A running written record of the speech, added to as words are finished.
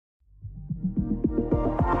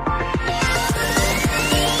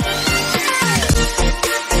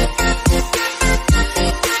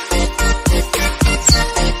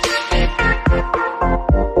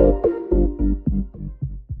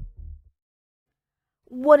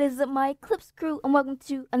What is up, my Eclipsed Crew, and welcome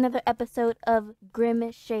to another episode of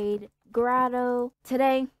GrimShade Gradow.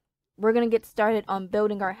 Today, we're gonna get started on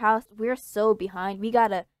building our house. We're so behind. We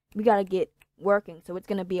gotta get working, so it's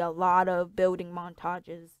gonna be a lot of building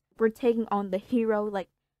montages. We're taking on the hero,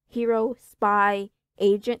 spy,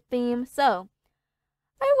 agent theme. So,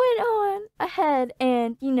 I went on ahead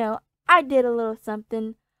and, I did a little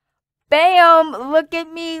something. Bam! Look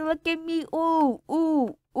at me, ooh,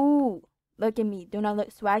 ooh, ooh. Look at me. Don't I look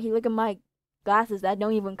swaggy? Look at my glasses that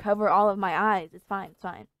don't even cover all of my eyes. It's fine, it's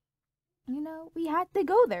fine. We had to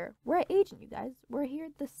go there. We're an agent, you guys. We're here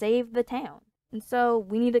to save the town. And so,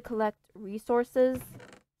 we need to collect resources.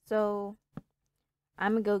 So,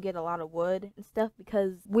 I'm gonna go get a lot of wood and stuff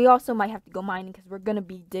because we also might have to go mining because we're gonna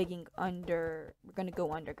be digging under. We're gonna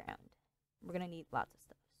go underground. We're gonna need lots of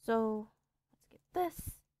stuff. So, let's get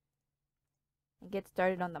this and get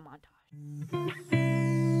started on the montage.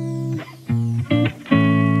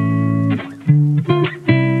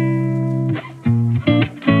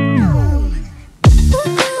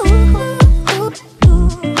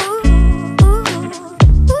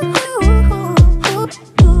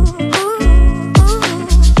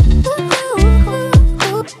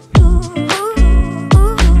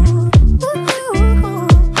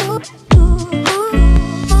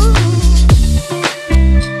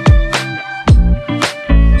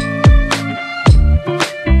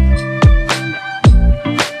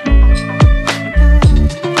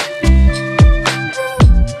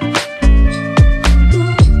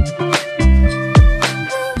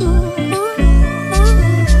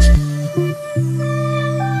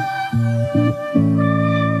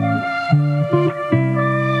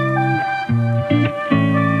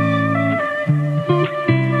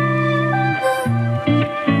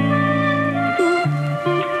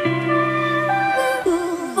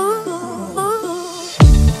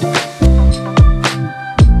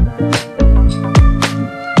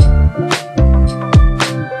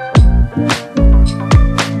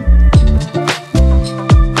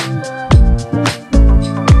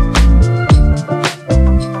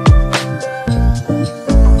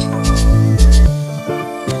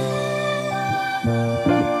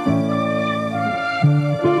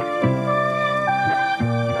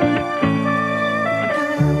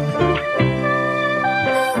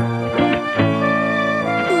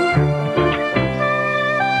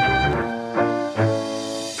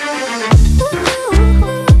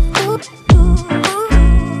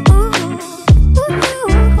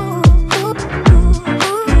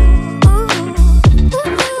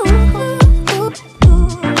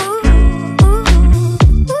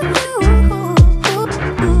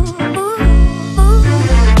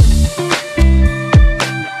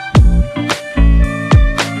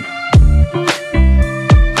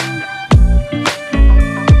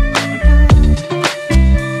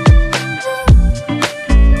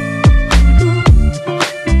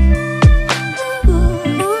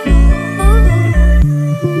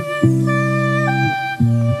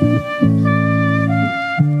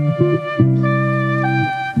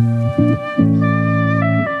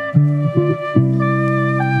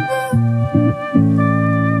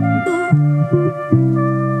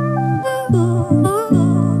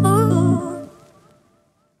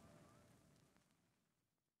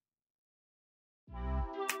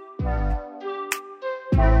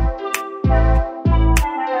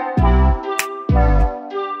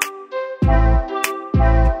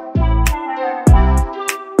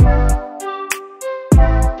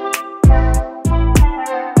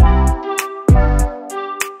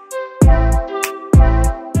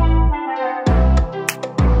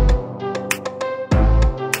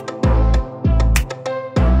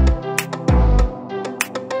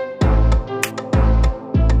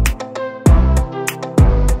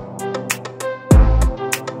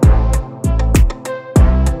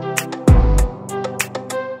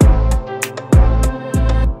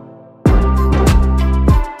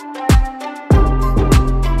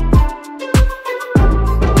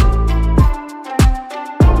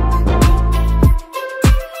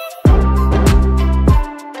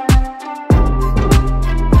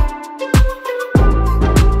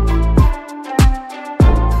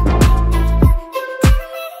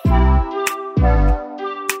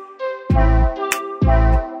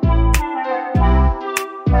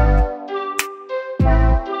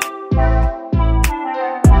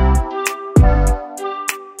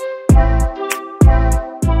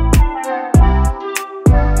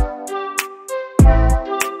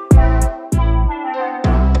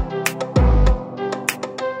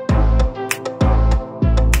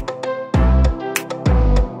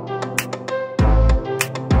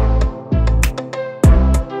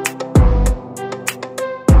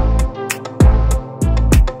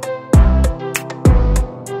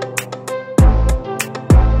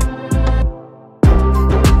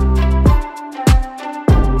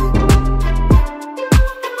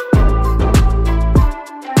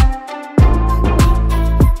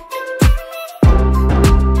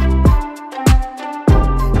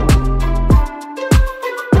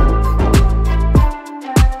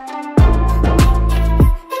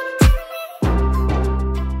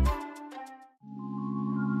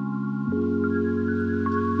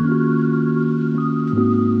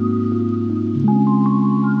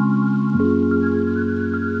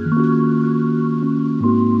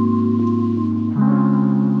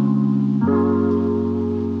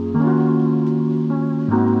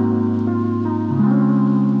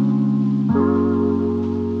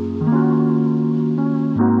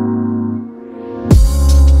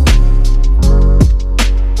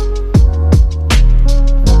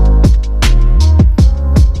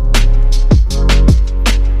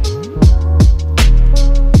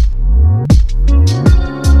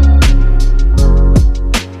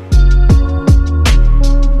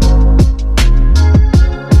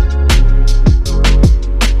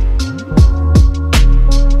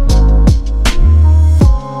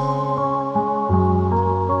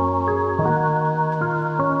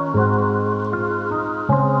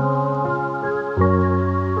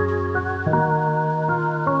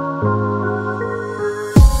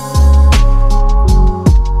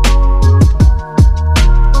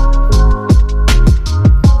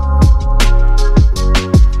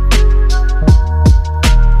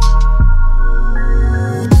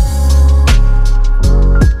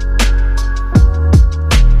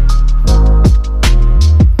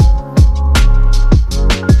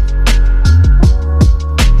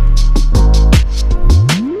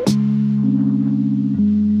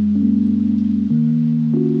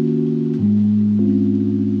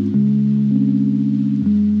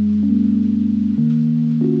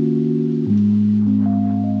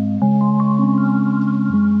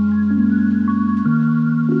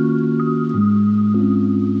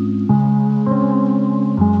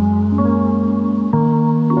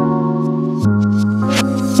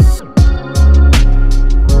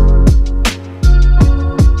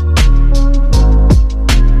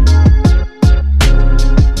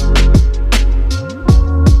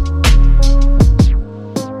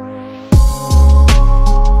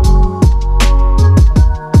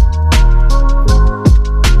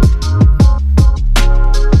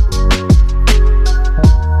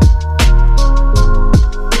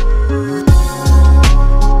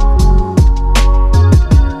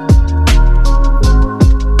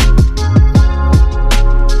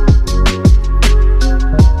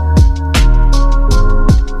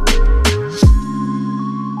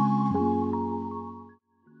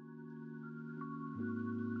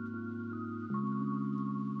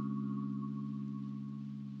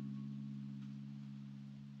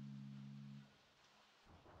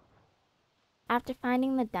 After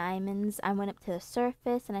finding the diamonds, I went up to the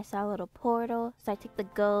surface and I saw a little portal. So I took the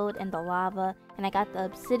gold and the lava and I got the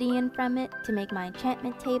obsidian from it to make my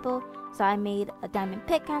enchantment table. So I made a diamond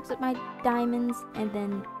pickaxe with my diamonds, and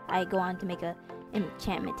then I go on to make an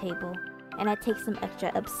enchantment table. And I take some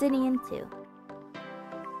extra obsidian too.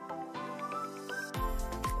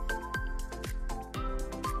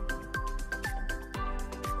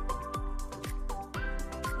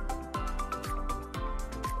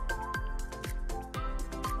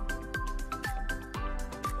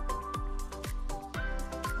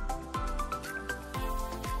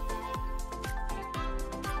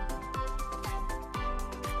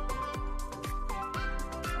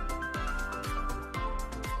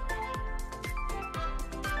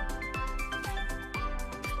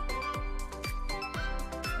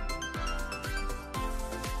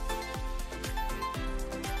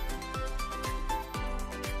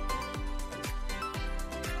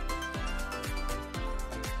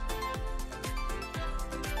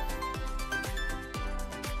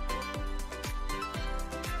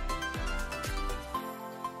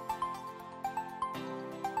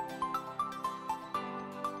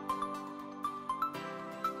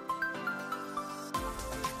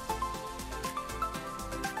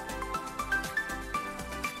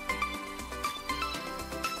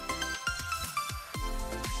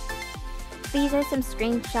 These are some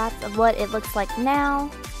screenshots of what it looks like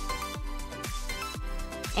now.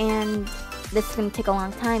 And this is going to take a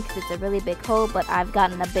long time because it's a really big hole, but I've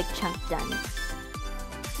gotten a big chunk done.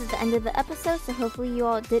 This is the end of the episode, so hopefully you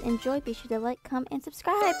all did enjoy. Be sure to like, comment, and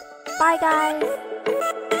subscribe. Bye,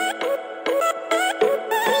 guys!